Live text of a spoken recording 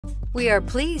We are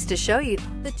pleased to show you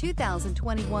the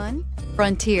 2021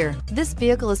 Frontier. This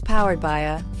vehicle is powered by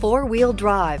a 4-wheel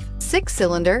drive,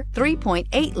 6-cylinder,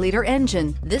 3.8-liter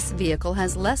engine. This vehicle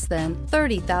has less than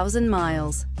 30,000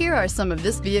 miles. Here are some of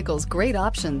this vehicle's great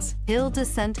options: hill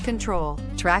descent control,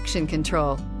 traction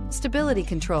control, stability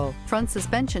control, front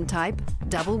suspension type,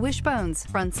 double wishbones,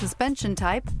 front suspension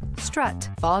type, strut,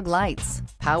 fog lights,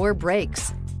 power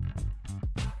brakes.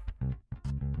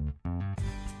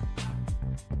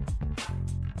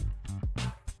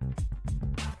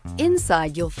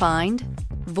 Inside you'll find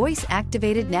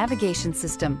voice-activated navigation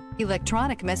system,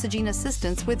 electronic messaging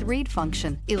assistance with read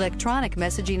function, electronic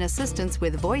messaging assistance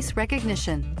with voice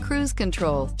recognition, cruise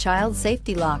control, child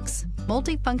safety locks,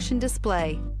 multifunction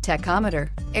display, tachometer,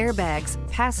 airbags,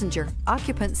 passenger,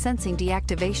 occupant sensing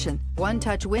deactivation,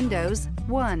 one-touch windows,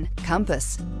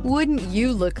 compass. Wouldn't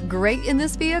you look great in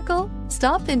this vehicle?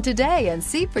 Stop in today and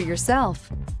see for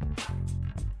yourself.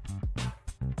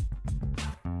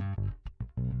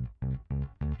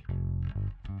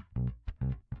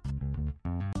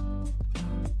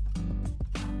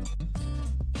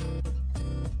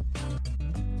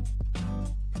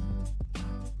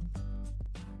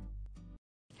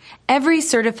 Every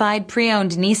certified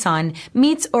pre-owned Nissan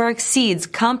meets or exceeds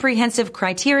comprehensive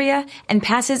criteria and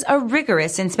passes a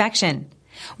rigorous inspection.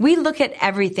 We look at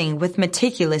everything with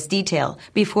meticulous detail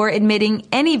before admitting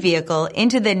any vehicle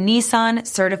into the Nissan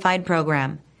Certified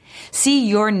program. See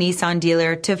your Nissan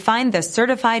dealer to find the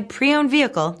certified pre-owned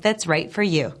vehicle that's right for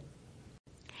you.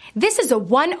 This is a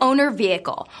one-owner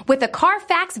vehicle with a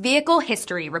CARFAX Vehicle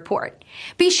History Report.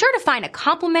 Be sure to find a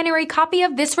complimentary copy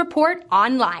of this report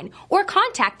online or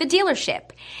contact the dealership.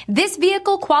 This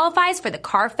vehicle qualifies for the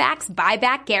CARFAX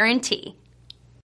Buyback Guarantee.